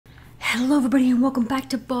Hello everybody and welcome back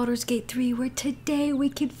to Baldur's Gate 3, where today we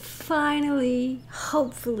can finally,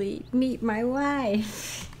 hopefully, meet my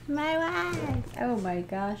wife. My wife! Oh my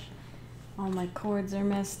gosh. All my cords are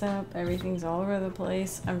messed up, everything's all over the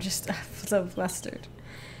place. I'm just so flustered.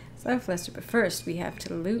 So flustered, but first we have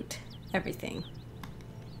to loot everything.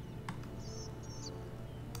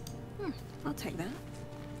 I'll take that.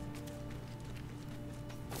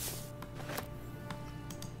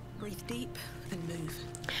 Breathe deep and move.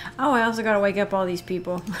 Oh, I also gotta wake up all these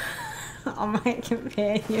people. All my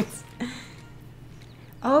companions.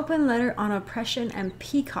 Open letter on oppression and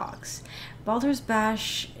peacocks. Baldur's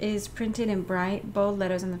Bash is printed in bright, bold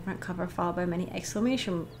letters on the front cover, followed by many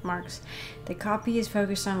exclamation marks. The copy is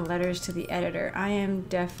focused on letters to the editor. I am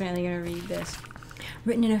definitely going to read this.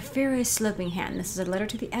 Written in a furious, sloping hand, this is a letter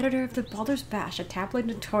to the editor of the Baldur's Bash, a tabloid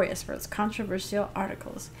notorious for its controversial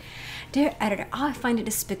articles. Dear editor, I find it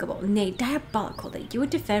despicable, nay, diabolical, that you would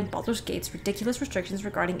defend Baldur's Gate's ridiculous restrictions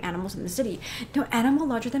regarding animals in the city. No animal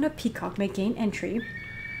larger than a peacock may gain entry.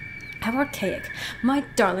 How archaic. My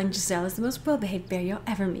darling Giselle is the most well-behaved bear you'll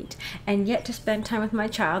ever meet, and yet to spend time with my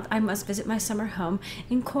child, I must visit my summer home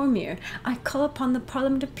in Cormyr. I call upon the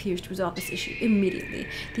Parliament of Peers to resolve this issue immediately.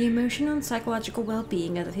 The emotional and psychological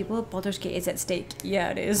well-being of the people of Baldur's Gate is at stake. Yeah,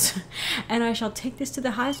 it is. And I shall take this to the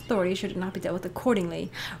highest authority should it not be dealt with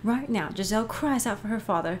accordingly. Right now, Giselle cries out for her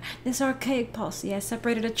father. This archaic policy has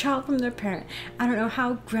separated a child from their parent. I don't know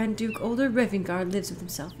how Grand Duke Older Ravengard lives with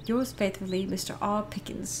himself. Yours faithfully, Mr. R.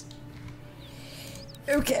 Pickens.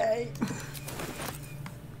 Okay.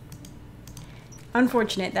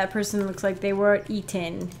 Unfortunate. That person looks like they were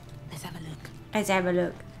eaten. Let's have a look. Let's have a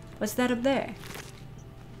look. What's that up there?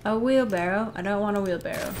 A wheelbarrow. I don't want a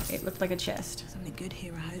wheelbarrow. It looked like a chest. Something good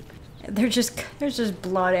here, I hope. There's just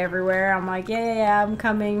blood everywhere. I'm like, yeah, I'm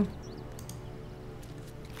coming.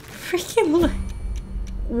 Freaking look.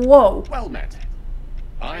 Whoa. Well met.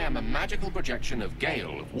 I am a magical projection of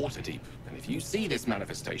Gale of Waterdeep, and if you see this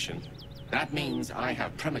manifestation, that means I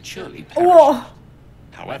have prematurely perished. Whoa.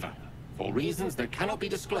 However, for reasons that cannot be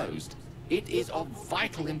disclosed, it is of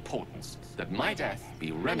vital importance that my death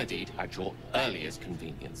be remedied at your earliest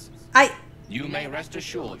convenience. You may rest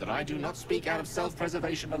assured that I do not speak out of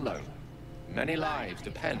self-preservation alone. Many lives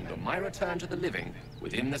depend on my return to the living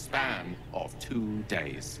within the span of 2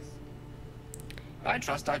 days. I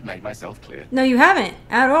trust I've made myself clear. No, you haven't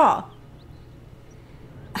at all.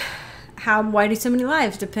 Why do so many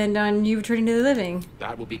lives depend on you returning to the living?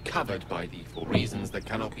 That will be covered by the for reasons that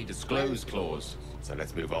cannot be disclosed clause. So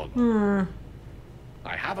let's move on.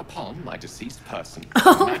 I have upon my deceased person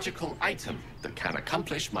a magical item that can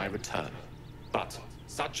accomplish my return. But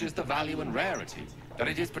such is the value and rarity that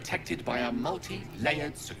it is protected by a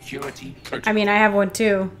multi-layered security protocol. I mean, I have one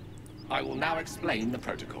too. I will now explain the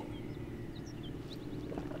protocol.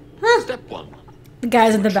 Step 1. The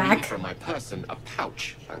guys in the Retrieve back. from my person a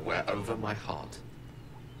pouch I wear over my heart.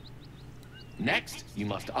 Next, you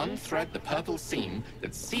must unthread the purple seam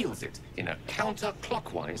that seals it in a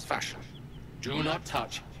counterclockwise fashion. Do not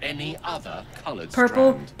touch any other colored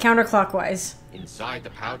Purple strand. counterclockwise. Inside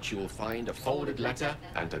the pouch, you will find a folded letter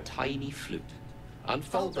and a tiny flute.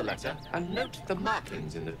 Unfold the letter and note the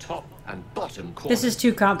markings in the top and bottom corners. This is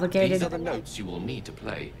too complicated. These are the notes you will need to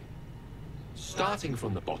play. Starting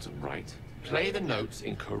from the bottom right, play the notes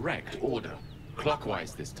in correct order,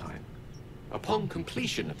 clockwise this time. Upon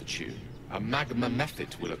completion of the tune, a magma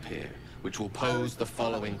method will appear, which will pose the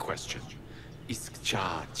following question.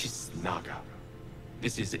 Iskcha Chisnaga.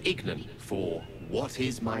 This is Ignan for what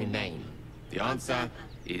is my name? The answer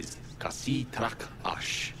is Kasitrak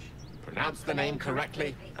Ash. Pronounce the name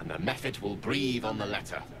correctly, and the method will breathe on the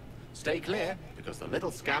letter. Stay clear, because the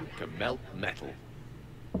little scamp can melt metal.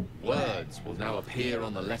 Words will now appear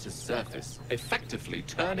on the letter's surface, effectively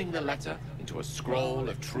turning the letter into a scroll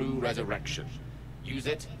of true resurrection. Use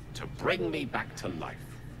it to bring me back to life.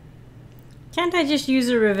 Can't I just use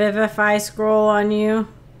a revivify scroll on you?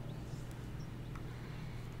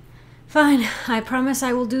 Fine, I promise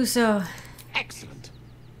I will do so. Excellent.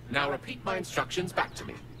 Now repeat my instructions back to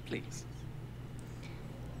me, please.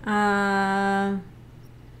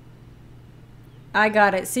 I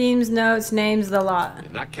got it. Seams, notes, names, the lot.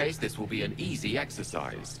 In that case, this will be an easy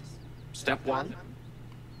exercise. Step 1.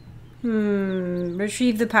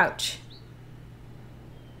 Retrieve the pouch.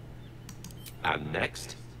 And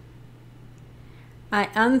next. I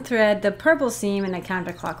unthread the purple seam in a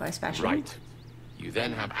counterclockwise fashion. Right. You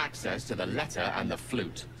then have access to the letter and the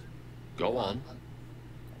flute. Go on.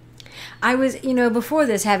 I was, you know, before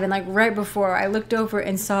this happened, like right before, I looked over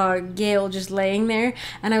and saw Gale just laying there,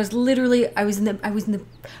 and I was literally, I was in the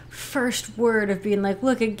first word of being like,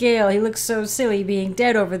 look at Gale, he looks so silly being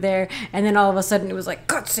dead over there, and then all of a sudden it was like,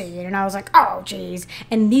 cutscene, and I was like, oh jeez.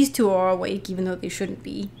 And these two are awake, even though they shouldn't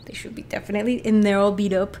be. They should be definitely, and they're all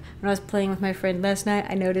beat up. When I was playing with my friend last night,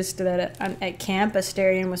 I noticed that at camp,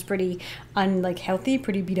 Asterion was pretty healthy,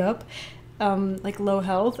 pretty beat up. Like low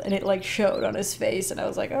health, and it like showed on his face, and I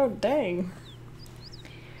was like, oh dang.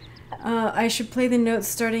 I should play the notes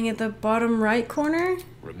starting at the bottom right corner.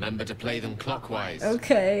 Remember to play them clockwise.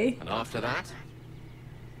 Okay. And after that?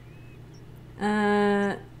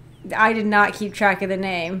 I did not keep track of the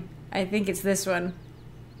name. I think it's this one.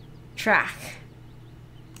 Track.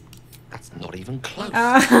 That's not even close.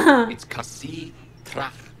 It's Kasi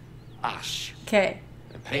Trach Ash. Okay.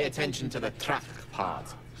 And pay attention to the Trach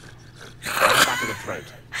part. At the back of the throat.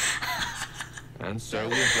 And so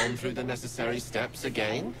we've gone through the necessary steps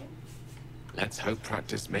again. Let's hope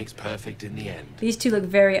practice makes perfect in the end. These two look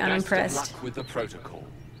very Best unimpressed. of luck with the protocol.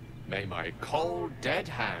 May my cold, dead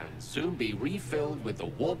hands soon be refilled with the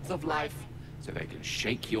warmth of life so they can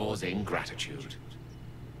shake yours in gratitude.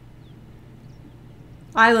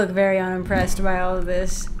 I look very unimpressed by all of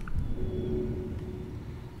this.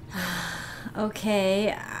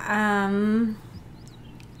 Okay,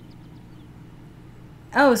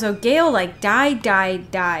 oh, so Gale, like, died.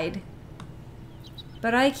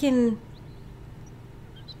 But I can...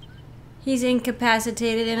 He's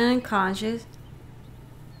incapacitated and unconscious.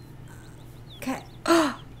 Okay.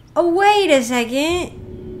 Oh, wait a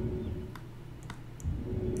second.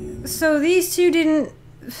 So these two didn't...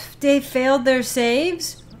 They failed their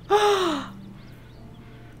saves? Oh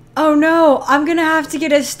no, I'm gonna have to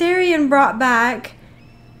get Asterion brought back.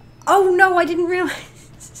 Oh no, I didn't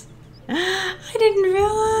realize. I didn't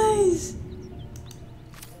realize.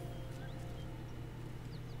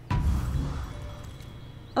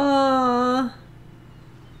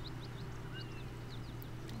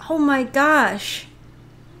 Oh my gosh.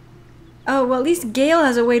 Oh, well, at least Gale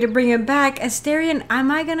has a way to bring him back. Asterion,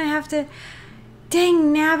 am I gonna have to...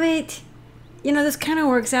 Dang nabbit. You know, this kind of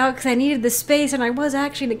works out because I needed the space, and I was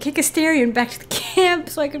actually to kick Asterion back to the camp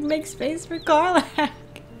so I could make space for Karlach.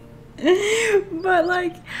 But,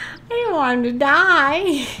 like, I didn't want him to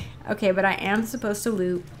die. Okay, but I am supposed to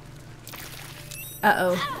loot.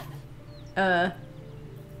 Uh-oh.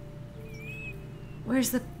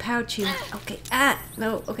 Where's the pouchy? Okay,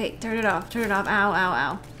 no, okay, turn it off, ow, ow,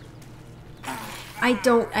 ow. I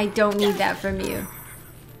don't need that from you.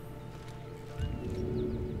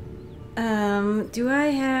 Do I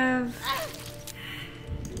have...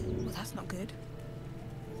 Well, that's not good.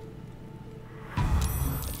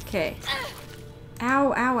 Okay.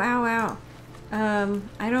 Ow, ow, ow, ow.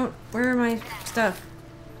 I don't... Where are my stuff?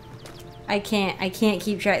 I can't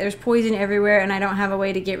keep track. There's poison everywhere, and I don't have a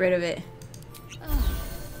way to get rid of it.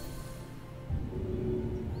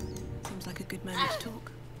 Seems like a good moment to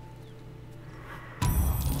talk.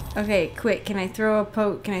 Okay, quick. Can I throw a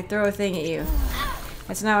poke? Can I throw a thing at you?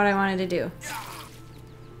 That's not what I wanted to do.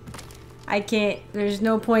 I can't. There's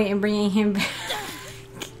no point in bringing him back.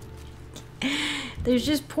 There's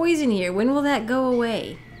just poison here. When will that go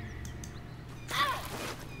away?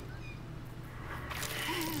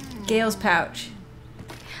 Gale's pouch.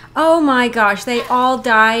 Oh my gosh, they all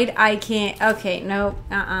died. I can't. Okay, no.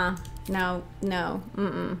 No.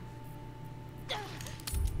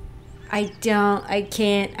 I don't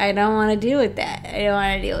want to deal with that. I don't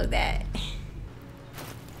want to deal with that.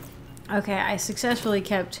 Okay, I successfully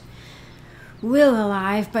kept Will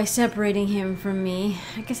alive by separating him from me.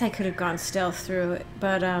 I guess I could have gone stealth through it,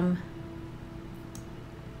 but,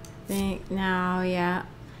 yeah.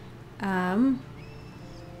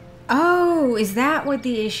 Oh, is that what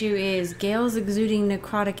the issue is? Gale's exuding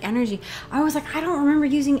necrotic energy. I was like, I don't remember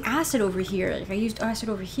using acid over here. Like, I used acid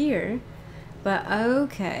over here, but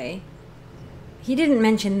okay. He didn't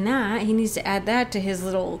mention that. He needs to add that to his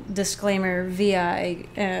little disclaimer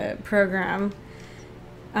VI program.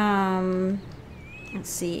 Let's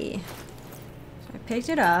see. So I picked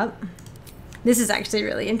it up. This is actually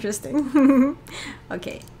really interesting.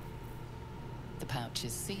 Okay. The pouch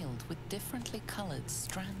is sealed with differently colored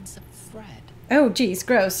strands of thread. Oh, geez,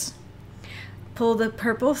 gross. Pull the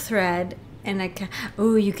purple thread, and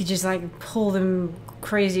oh, you could just like pull them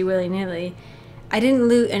crazy willy-nilly. I didn't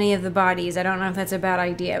loot any of the bodies. I don't know if that's a bad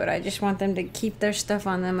idea, but I just want them to keep their stuff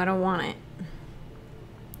on them. I don't want it.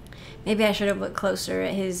 Maybe I should have looked closer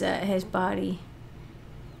at his body.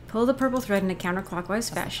 Pull the purple thread in a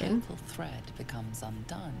counterclockwise fashion. As the purple thread becomes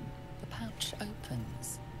undone, the pouch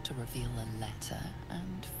opens to reveal a letter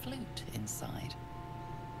and flute inside.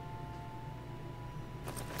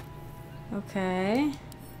 Okay.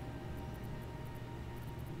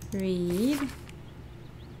 Read.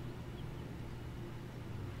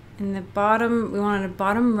 And the bottom, we wanted a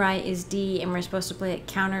bottom right is D, and we're supposed to play it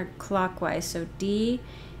counterclockwise. So D,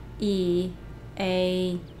 E,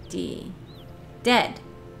 A, D. Dead.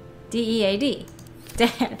 D, E, A, D.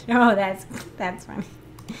 Dead. Oh, that's funny.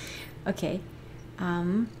 Okay.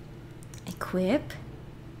 Equip.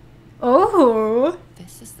 Oh!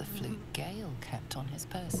 This is the flute Gale kept on his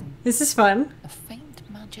person. This is fun. A faint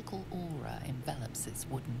magical aura envelops its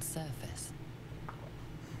wooden surface.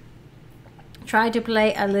 Try to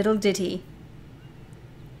play a little ditty.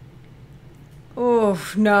 Oh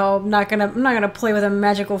no, I'm not gonna play with a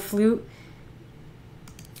magical flute.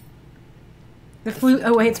 The flute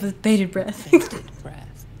awaits with bated breath. Bated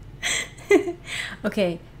breath.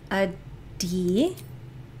 Okay, a D.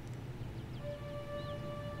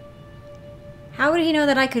 How would he know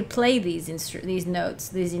that I could play these notes,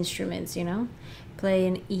 these instruments, you know? Play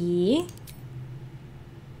an E.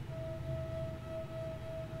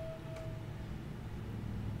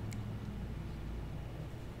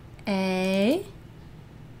 A.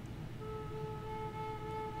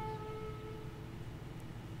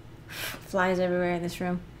 Flies everywhere in this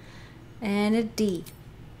room. And a D.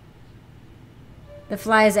 The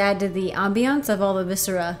flies add to the ambiance of all the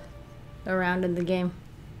viscera around in the game.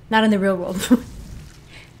 Not in the real world.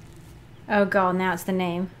 Oh god, now it's the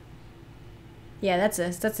name. Yeah, that's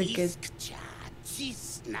a good.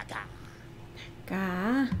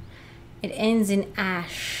 Ga. It ends in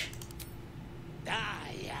ash.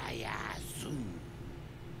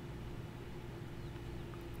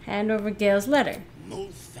 Hand over Gale's letter.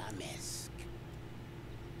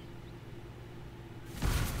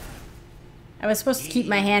 I was supposed to keep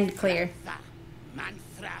my hand clear.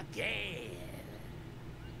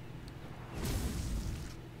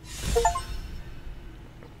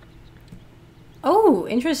 Oh,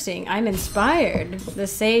 interesting. I'm inspired. The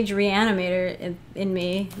sage reanimator in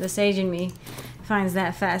me, the sage in me, finds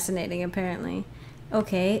that fascinating, apparently.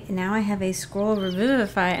 Okay, now I have a scroll of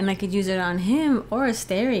revivify, and I could use it on him or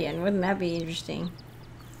Asterion. Wouldn't that be interesting?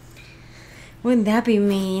 Wouldn't that be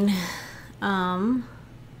mean? Now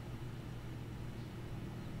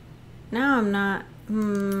I'm not...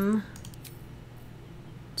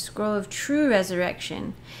 Scroll of true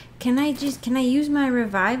resurrection. Can I use my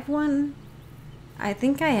revive one? I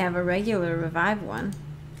think I have a regular revive one.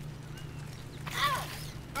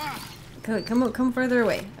 Come further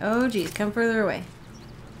away. Oh geez, come further away.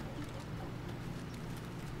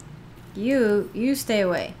 You stay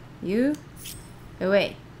away. You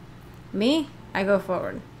away. Me, I go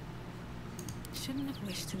forward. Shouldn't have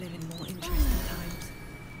wished to live in more interesting times.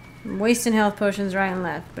 I'm wasting health potions right and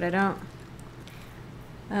left, but I don't.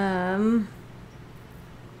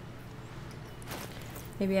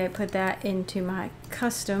 Maybe I put that into my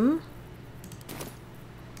custom.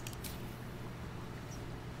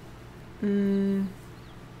 I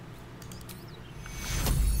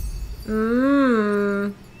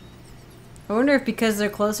wonder if because they're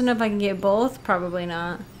close enough I can get both? Probably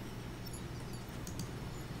not.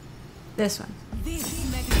 This one.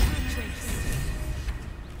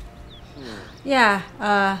 Yeah,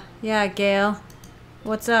 yeah, Gale.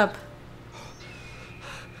 What's up?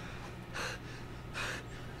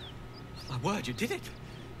 My word, you did it!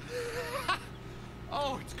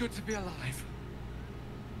 Oh, it's good to be alive.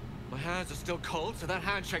 My hands are still cold, so that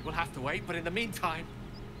handshake will have to wait, but in the meantime...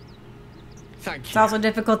 Thank you. It's also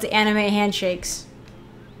difficult to animate handshakes.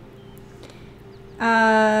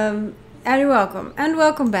 And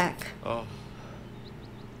welcome back. Oh.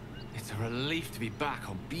 It's a relief to be back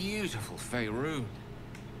on beautiful Faerun.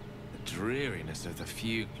 The dreariness of the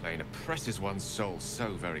fugue plane oppresses one's soul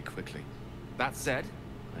so very quickly. That said,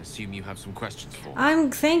 I assume you have some questions for me.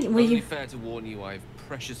 I'm thinking... Only fair to warn you I've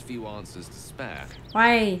precious few answers to spare.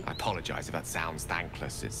 Why? I apologize if that sounds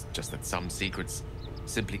thankless. It's just that some secrets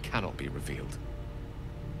simply cannot be revealed.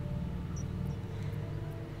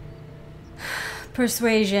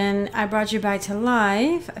 Persuasion. I brought you back to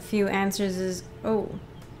life. A few answers is... Oh.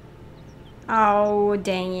 Oh,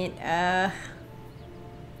 dang it.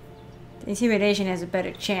 Intimidation has a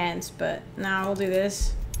better chance, but nah, we'll do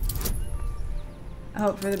this. I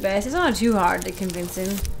hope for the best. It's not too hard to convince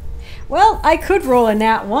him. Well, I could roll a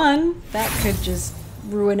nat 1. That could just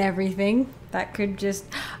ruin everything. That could just...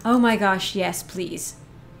 Oh my gosh, yes, please.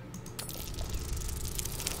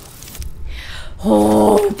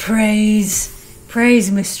 Oh, praise.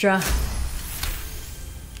 Praise, Mistra.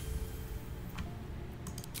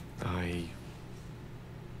 I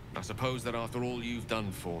suppose that after all you've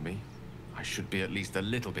done for me, I should be at least a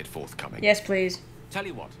little bit forthcoming. Yes, please. Tell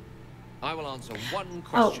you what, I will answer one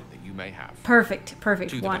question that you may have. Perfect,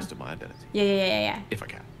 perfect. To the One. best of my ability. Yeah. If I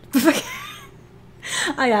can.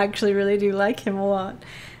 I actually really do like him a lot.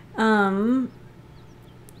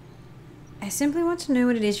 I simply want to know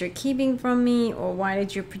what it is you're keeping from me, or why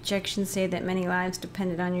did your projection say that many lives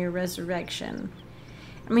depended on your resurrection?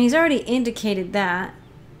 I mean, he's already indicated that,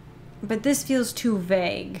 but this feels too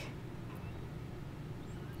vague.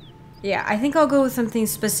 Yeah, I think I'll go with something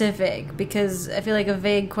specific, because I feel like a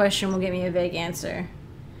vague question will get me a vague answer.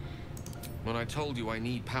 When I told you I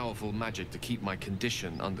need powerful magic to keep my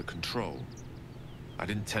condition under control, I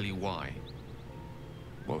didn't tell you why.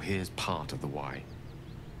 Well, here's part of the why.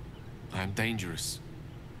 I am dangerous.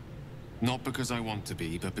 Not because I want to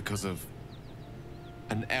be, but because of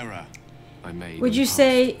an error I made. Would you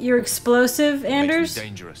say you're explosive, Anders? Makes me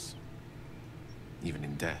dangerous, even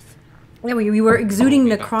in death. Yeah, we were exuding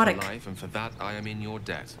Brought me back to necrotic. life, and for that I am in your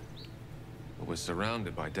debt. But we're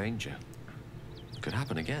surrounded by danger. It could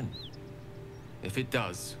happen again. If it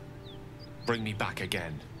does, bring me back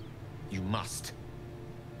again. You must,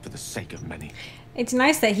 for the sake of many. It's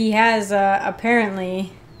nice that he has,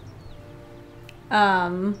 apparently...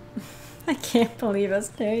 I can't believe how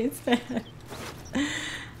scary it's that.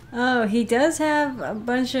 Oh, he does have a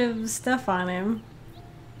bunch of stuff on him.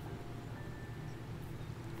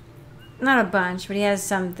 Not a bunch, but he has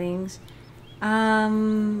some things.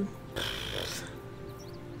 I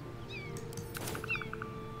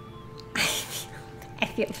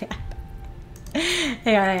feel bad.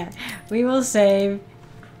 Hang on. We will save.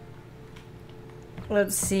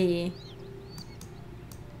 Let's see.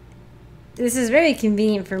 This is very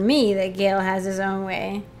convenient for me that Gale has his own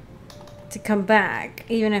way to come back.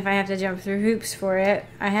 Even if I have to jump through hoops for it,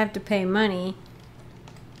 I have to pay money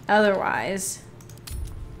otherwise.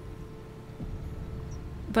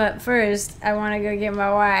 But first, I want to go get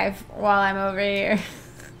my wife while I'm over here.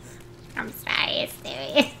 I'm sorry, it's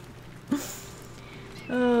serious.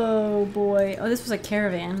 Oh boy. Oh, this was a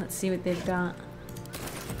caravan. Let's see what they've got.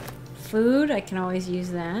 Food, I can always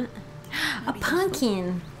use that. A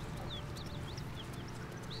pumpkin.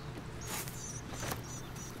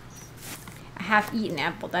 A half-eaten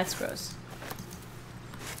apple, that's gross.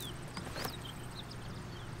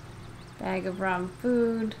 Bag of raw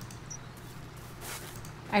food.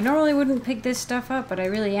 I normally wouldn't pick this stuff up, but I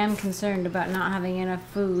really am concerned about not having enough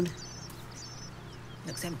food.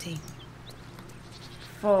 Looks empty.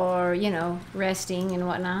 For, you know, resting and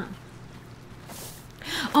whatnot.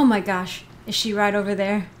 Oh my gosh, is she right over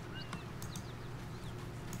there?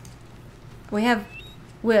 We have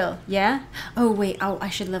Will, yeah? Oh wait, I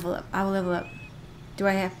should level up. I'll level up. Do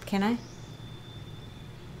I have, can I?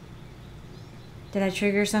 Did I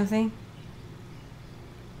trigger something?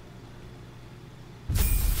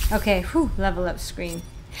 Okay, whew, level up screen.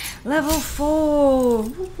 Level 4!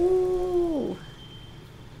 Woo-hoo.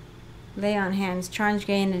 Lay on hands. Charge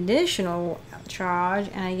gain additional charge,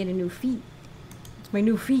 and I get a new feat. It's my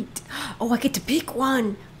new feat. Oh, I get to pick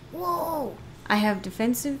one! Whoa! I have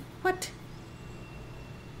defensive. What?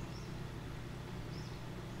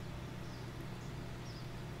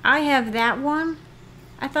 I have that one?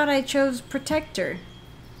 I thought I chose protector.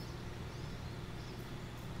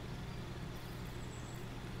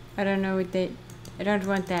 I don't know what they... I don't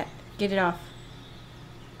want that. Get it off.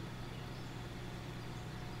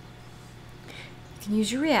 You can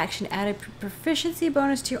use your reaction to add a proficiency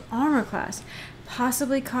bonus to your armor class,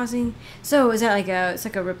 possibly causing... So, is that like a... It's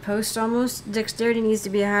like a riposte almost? Dexterity needs to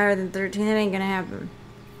be higher than 13. That ain't gonna happen.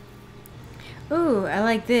 Ooh, I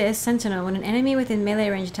like this. Sentinel. When an enemy within melee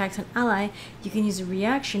range attacks an ally, you can use a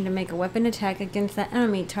reaction to make a weapon attack against that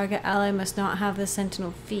enemy. Target ally must not have the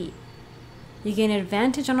Sentinel feat. You gain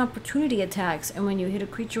advantage on opportunity attacks, and when you hit a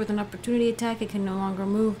creature with an opportunity attack, it can no longer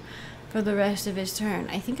move for the rest of its turn.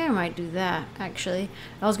 I think I might do that, actually.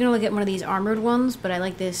 I was gonna look at one of these armored ones, but I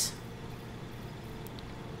like this.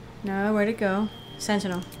 No, where'd it go?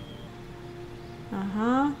 Sentinel.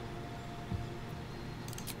 Uh-huh.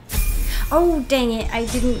 Oh, dang it. I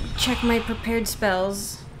didn't check my prepared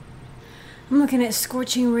spells. I'm looking at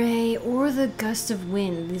Scorching Ray or the Gust of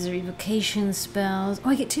Wind. These are evocation spells.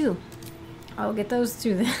 Oh, I get 2. I'll get those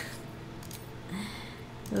too then.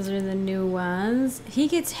 Those are the new ones. He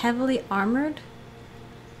gets heavily armored.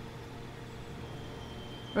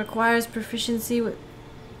 Requires proficiency with...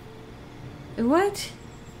 What?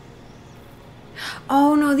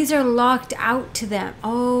 Oh no, these are locked out to them.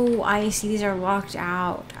 Oh, I see. These are locked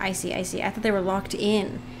out. I see. I thought they were locked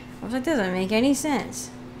in. I was like, that doesn't make any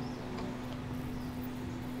sense.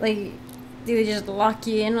 Like, do they just lock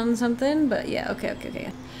you in on something? But yeah,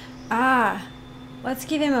 okay. Ah. Let's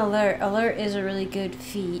give him alert. Alert is a really good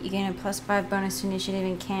feat. You gain a +5 bonus to initiative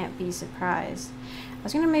and can't be surprised. I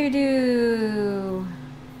was gonna maybe do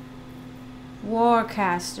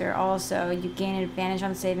Warcaster also. You gain an advantage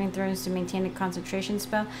on saving throws to maintain a concentration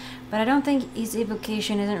spell, but I don't think his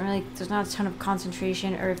evocation isn't really, there's not a ton of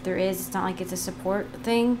concentration, or if there is, it's not like it's a support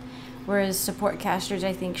thing, whereas support casters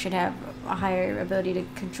I think should have a higher ability to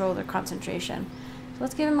control their concentration. So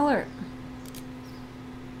let's give him alert.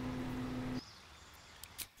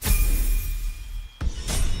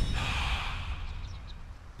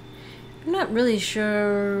 I'm not really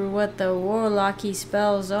sure what the warlocky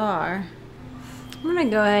spells are. I'm gonna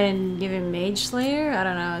go ahead and give him Mage Slayer. I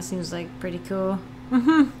don't know, it seems like pretty cool.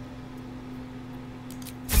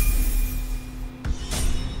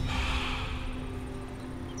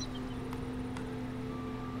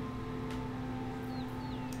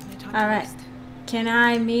 Alright. Can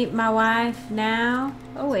I meet my wife now?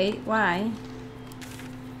 Oh wait, why?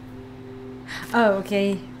 Oh,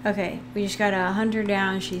 okay. Okay, we just gotta hunt her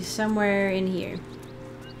down. She's somewhere in here.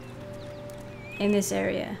 In this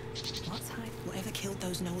area. Whatever killed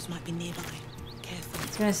those gnolls might be nearby. Careful. I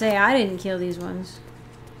was gonna say, I didn't kill these ones.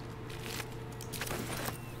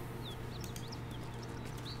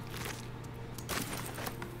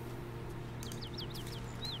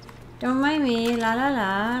 Don't mind me, la la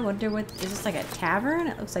la. Wonder what, is this like a tavern?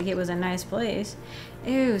 It looks like it was a nice place.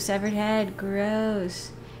 Ew, severed head,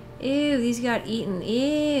 gross. Ew, these got eaten,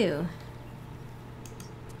 ew.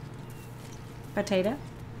 Potato?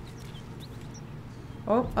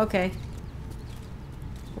 Oh, okay.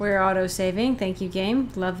 We're auto-saving. Thank you,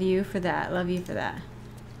 game. Love you for that. Love you for that.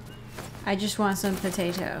 I just want some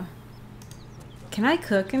potato. Can I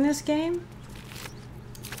cook in this game?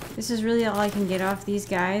 This is really all I can get off these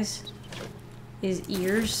guys. Is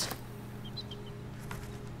ears.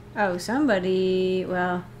 Oh, somebody...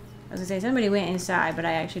 Well, I was gonna say somebody went inside, but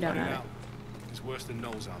I actually don't know. It's worse than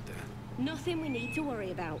gnolls out there. Nothing we need to worry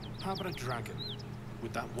about. How about a dragon?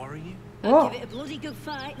 Would that worry you? I'll give it a bloody good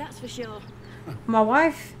fight, that's for sure. My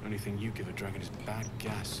wife... Only thing you give a dragon is bad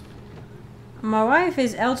gas. My wife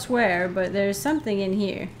is elsewhere, but there's something in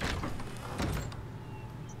here.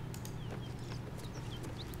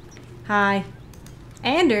 Hi.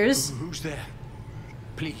 Anders? Who's there?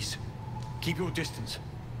 Please, keep your distance.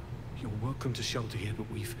 You're welcome to shelter here, but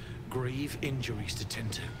we've grave injuries to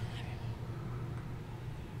tend to.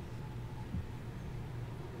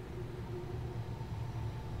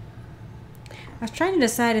 I was trying to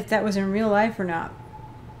decide if that was in real life or not.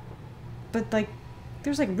 But, like,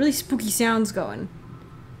 there's, like, really spooky sounds going.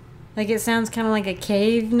 Like, it sounds kind of like a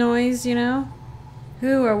cave noise, you know?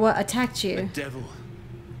 Who or what attacked you? The devil.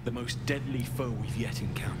 The most deadly foe we've yet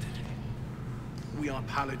encountered. We are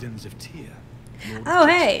paladins of Tyr. Lord Oh, of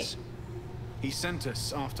hey! Justice. He sent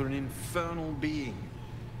us after an infernal being,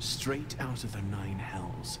 straight out of the Nine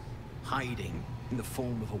Hells, hiding in the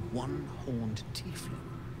form of a one-horned tiefling.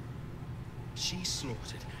 She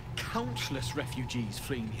slaughtered countless refugees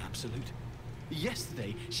fleeing the Absolute.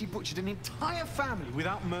 Yesterday, she butchered an entire family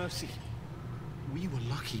without mercy. We were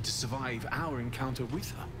lucky to survive our encounter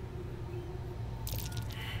with her.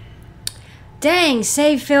 Dang,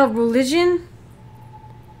 save failed religion?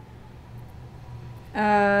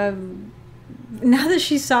 Now that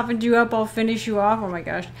she's softened you up, I'll finish you off. Oh my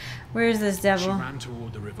gosh. Where's this She devil? ran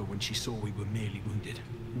toward the river when she saw we were merely wounded,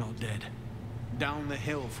 not dead. Down the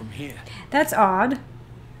hill from here. That's odd.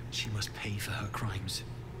 She must pay for her crimes.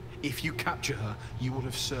 If you capture her, you will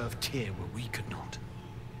have served Tyr where we could not.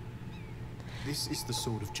 This is the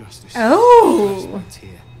sword of justice. Oh! Cursed by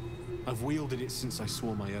Tyr. I've wielded it since I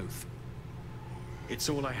swore my oath. It's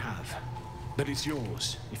all I have, but it's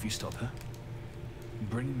yours if you stop her.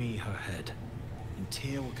 Bring me her head, and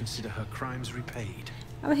Tyr will consider her crimes repaid.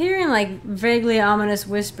 I'm hearing like vaguely ominous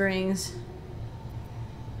whisperings.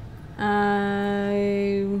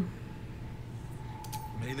 May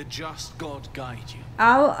the just God guide you.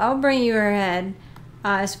 I'll bring you her head.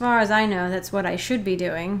 As far as I know, that's what I should be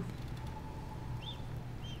doing.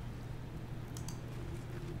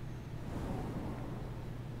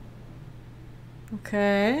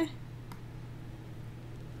 Okay.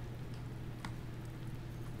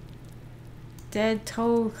 Dead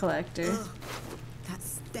toll collector. Ugh, that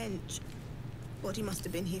stench. Body must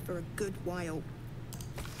have been here for a good while.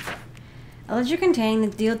 A ledger containing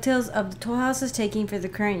the details of the toll houses taking for the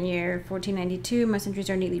current year, 1492. Most entries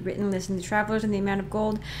are neatly written, listing the travelers and the amount of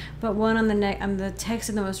gold, but one on the text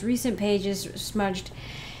of the most recent page is smudged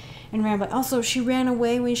and rambling. Also, she ran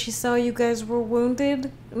away when she saw you guys were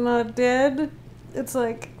wounded, not dead. It's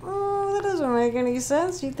like, oh, that doesn't make any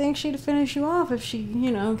sense. You'd think she'd finish you off if she,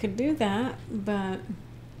 you know, could do that, but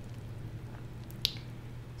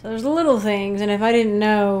So there's little things, and if I didn't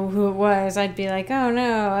know who it was, I'd be like, oh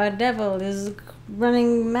no, a devil is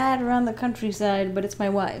running mad around the countryside, but it's my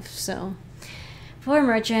wife, so. 4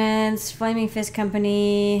 merchants, Flaming Fist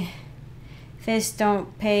Company. Fists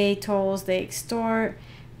don't pay tolls, they extort.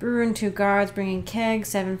 Brewer and 2 guards bringing kegs.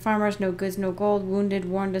 7 farmers, no goods, no gold. Wounded,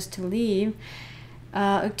 warned us to leave.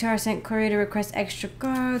 Uktar sent courier to request extra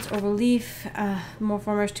guards or relief. More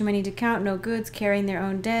farmers, too many to count. No goods, carrying their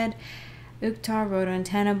own dead. Uktar, road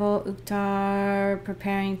untenable. Uktar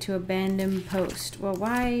preparing to abandon post. Well,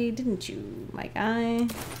 why didn't you, my guy?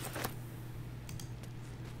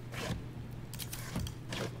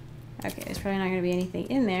 Okay, there's probably not going to be anything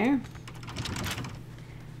in there.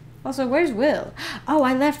 Also, where's Will? Oh,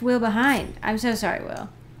 I left Will behind. I'm so sorry, Will.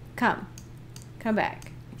 Come. Come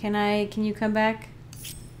back. Can you come back?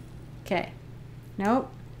 Okay.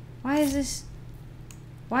 Nope. Why is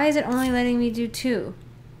it only letting me do 2?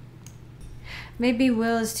 Maybe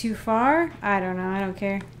Will is too far? I don't know. I don't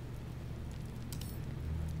care.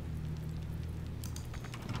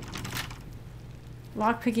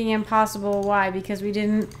 Lockpicking impossible. Why? Because we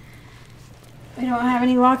don't have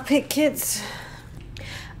any lockpick kits.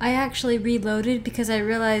 I actually reloaded because I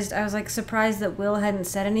realized I was like surprised that Will hadn't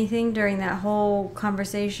said anything during that whole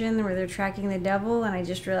conversation where they're tracking the devil, and I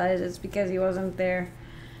just realized it's because he wasn't there.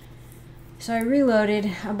 So I reloaded.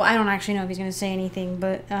 I don't actually know if he's going to say anything,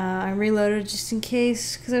 but I reloaded just in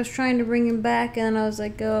case because I was trying to bring him back, and then I was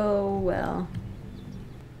like, oh, well.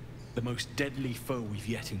 The most deadly foe we've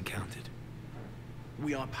yet encountered.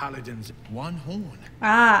 We are paladins. One horn.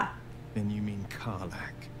 Ah. Then you mean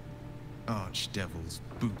Karlach, Archdevil's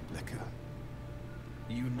bootlicker.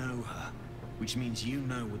 You know her, which means you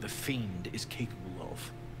know what the Fiend is capable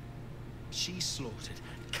of. She slaughtered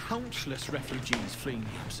countless refugees fleeing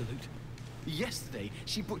the Absolute. Yesterday,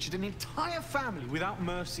 she butchered an entire family without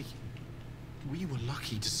mercy. We were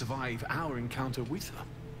lucky to survive our encounter with her.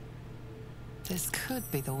 This could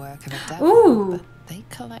be the work of a devil, Ooh. but they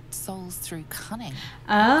collect souls through cunning.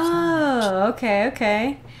 Oh, okay,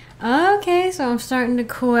 okay. Okay, so I'm starting to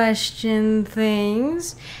question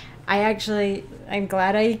things. I'm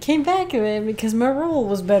glad I came back to it because my roll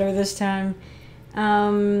was better this time.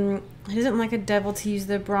 It isn't like a devil to use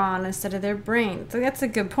their brawn instead of their brain. So that's a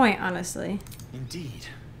good point, honestly. Indeed.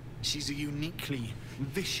 She's a uniquely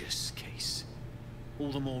vicious case.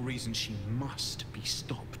 All the more reason she must be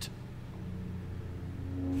stopped.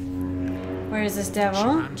 Where is this She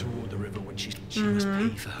devil? ran toward the river when she must pay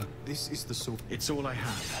for her. This is the sort. It's all I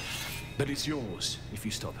have. But it's yours if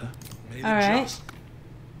you stop her. May the Alright. just-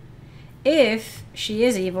 If she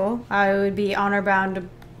is evil, I would be honor bound to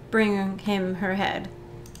bring him her head.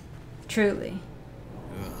 Truly.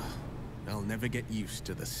 Ugh, I'll never get used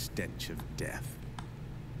to the stench of death.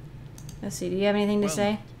 Let's see, do you have anything to Well-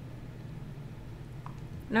 say?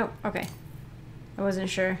 Nope, okay. I wasn't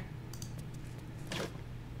sure.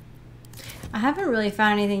 I haven't really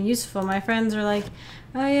found anything useful. My friends are like,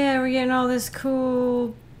 oh yeah, we're getting all this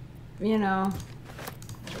cool, you know,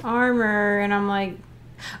 armor. And I'm like,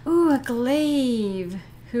 ooh, a glaive.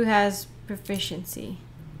 Who has proficiency?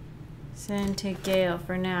 Send to Gale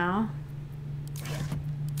for now.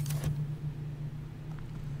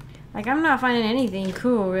 Like, I'm not finding anything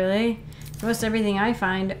cool, really. Most everything I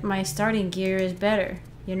find, my starting gear is better,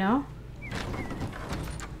 you know?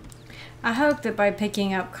 I hope that by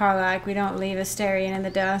picking up Karlach, we don't leave Asterion in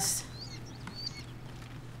the dust.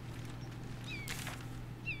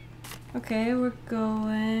 Okay, we're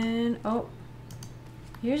going... Oh.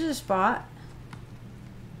 Here's a spot.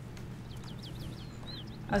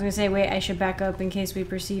 I was gonna say, wait, I should back up in case we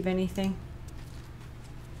perceive anything.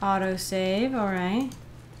 Autosave, alright.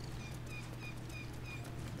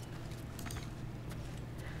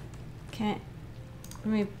 Can't...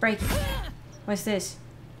 Let me break it. What's this?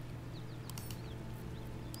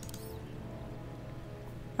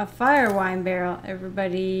 A fire wine barrel,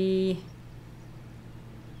 everybody.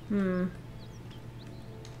 Can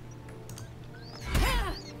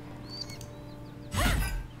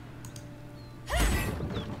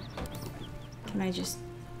I just...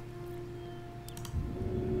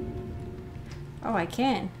 Oh, I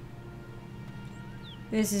can.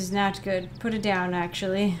 This is not good. Put it down,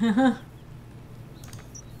 actually.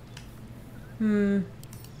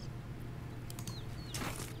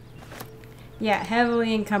 Yeah,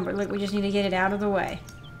 heavily encumbered. Look, we just need to get it out of the way.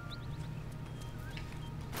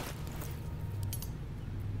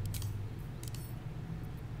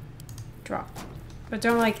 Drop. But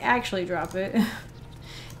don't, like, actually drop it.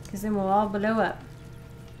 Because then we'll all blow up.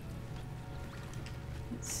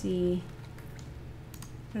 Let's see.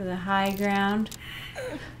 Go to the high ground.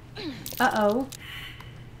 Uh-oh.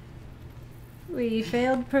 We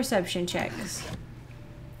failed perception checks.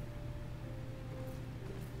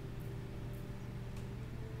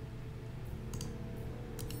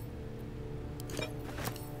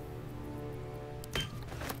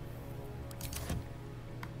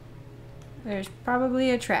 There's probably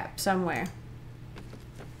a trap somewhere.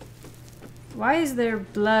 Why is there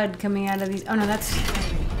blood coming out of these? Oh no, that's...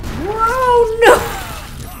 Whoa, no!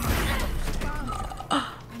 I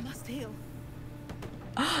must heal.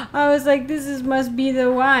 I was like, must be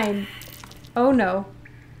the wine. Oh no.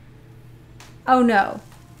 Oh no.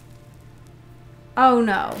 Oh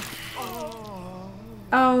no.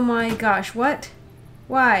 Oh my gosh, what?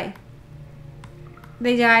 Why?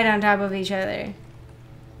 They died on top of each other.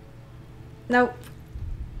 Nope.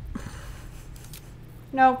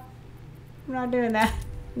 Nope. I'm not doing that.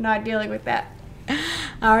 I'm not dealing with that. I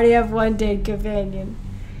already have one dead companion.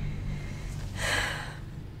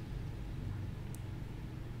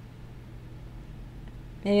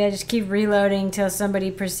 Maybe I just keep reloading till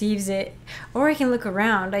somebody perceives it. Or I can look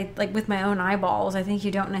around, like with my own eyeballs. I think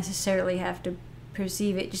you don't necessarily have to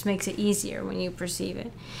perceive it. It just makes it easier when you perceive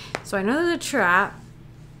it. So I know there's a trap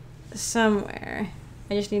somewhere.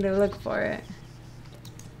 I just need to look for it.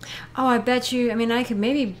 Oh, I bet you, I mean, I could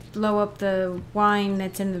maybe blow up the wine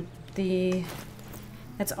that's in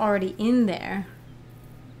that's already in there.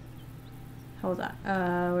 Hold on.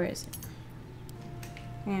 Where is it?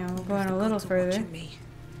 Yeah, we're going a little further.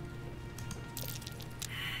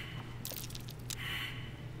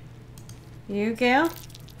 You, Gale?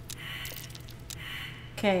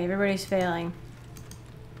 Okay, everybody's failing.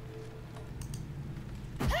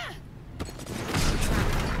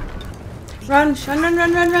 Run, run, run,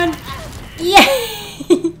 run, run, run!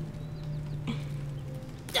 Yay!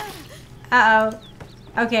 Uh-oh.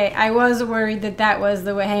 Okay, I was worried that was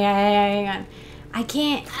the way. Hang on. I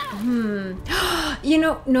can't... You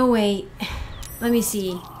know, no, wait. Let me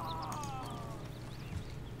see.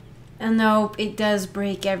 Nope, it does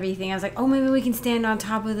break everything. I was like, oh, maybe we can stand on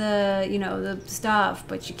top of the, you know, the stuff,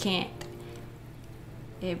 but you can't.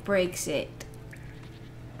 It breaks it.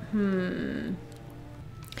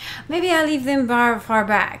 Maybe I leave them far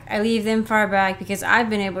back. I leave them far back because I've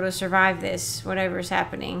been able to survive this, whatever's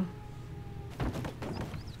happening.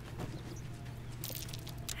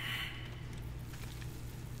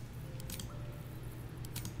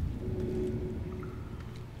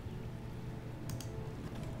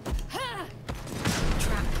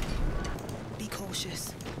 Trap. Be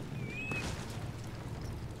cautious.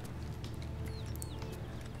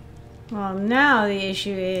 Well, now the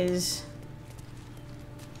issue is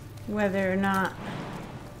whether or not...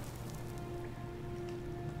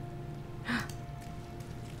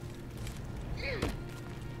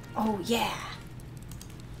 Oh, yeah.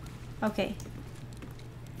 Okay.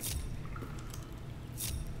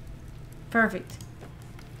 Perfect.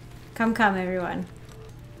 Come, everyone.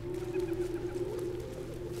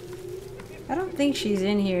 I don't think she's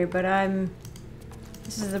in here, but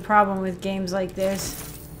this is the problem with games like this.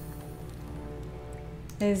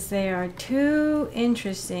 Is they are too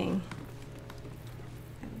interesting.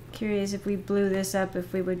 I'm curious if we blew this up,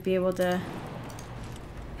 if we would be able to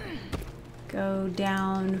go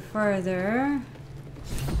down further.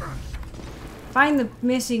 Find the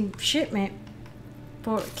missing shipment.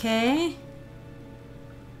 Okay.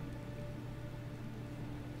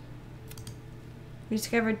 We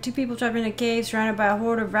discovered 2 people trapped in a cave surrounded by a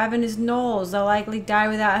horde of ravenous gnolls. They'll likely die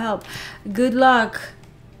without help. Good luck.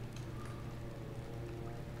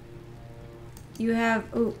 You have...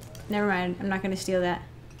 Oh, never mind. I'm not going to steal that.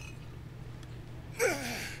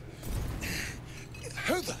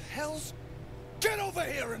 Who the hell's... Get over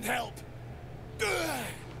here and help!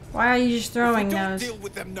 Why are you just throwing if we don't those? deal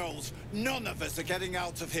with them gnolls, none of us are getting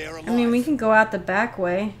out of here alive. I mean, we can go out the back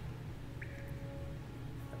way.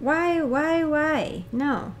 Why?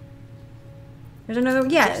 No. There's another...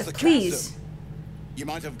 Yeah, Just the please. chasm. You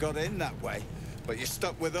might have got in that way, but you're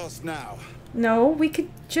stuck with us now. No, we could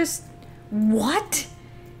just... What?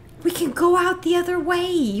 We can go out the other way,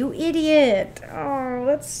 you idiot. Oh,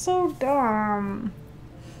 that's so dumb.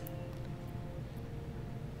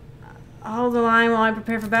 Hold the line while I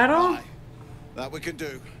prepare for battle? Aye, that we can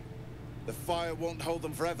do. The fire won't hold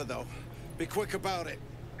them forever, though. Be quick about it.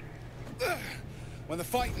 When the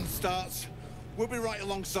fighting starts, we'll be right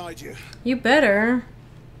alongside you. You better.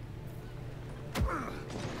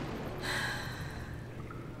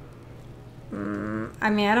 I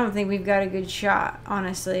mean, I don't think we've got a good shot,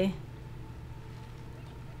 honestly.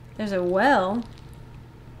 There's a well.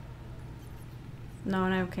 No,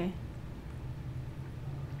 okay.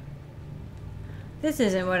 This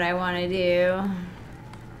isn't what I want to do.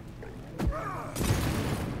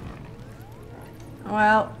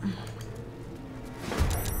 Well.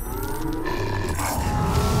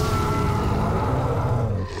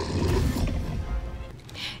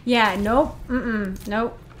 Yeah, nope. Mm-mm.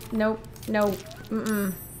 Nope. Nope. Nope.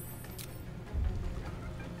 Mm-mm.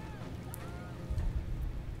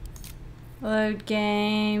 Load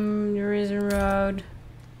game. Risen Road.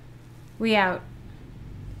 We out.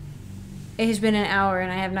 It has been an hour and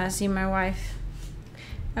I have not seen my wife.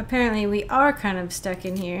 Apparently we are kind of stuck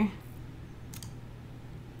in here.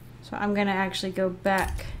 So I'm gonna actually go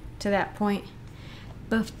back to that point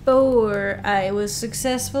before I was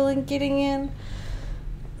successful in getting in.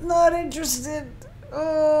 Not interested.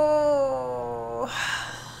 Oh.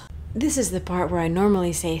 This is the part where I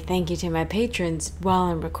normally say thank you to my patrons while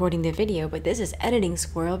I'm recording the video, but this is editing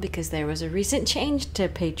squirrel because there was a recent change to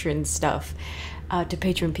patron stuff, to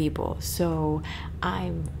patron people. So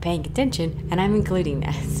I'm paying attention and I'm including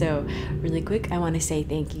that. So really quick, I want to say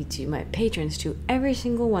thank you to my patrons, to every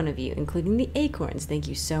single one of you, including the Acorns. Thank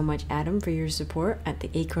you so much, Adam, for your support at the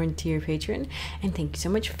Acorn tier patron. And thank you so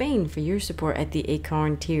much, Fane, for your support at the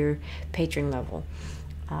Acorn tier patron level.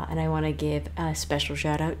 And I want to give a special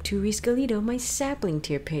shout out to Reese Galito, my sapling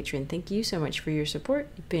tier patron. Thank you so much for your support.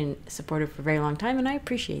 You've been supportive for a very long time and I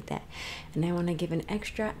appreciate that. And I want to give an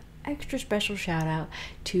extra special shout out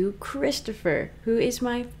to Christopher, who is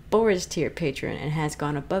my forest tier patron and has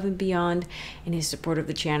gone above and beyond in his support of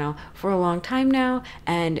the channel for a long time now,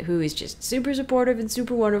 and who is just super supportive and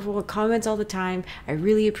super wonderful, comments all the time. I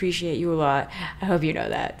really appreciate you a lot. I hope you know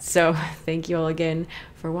that. So thank you all again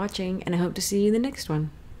for watching and I hope to see you in the next one.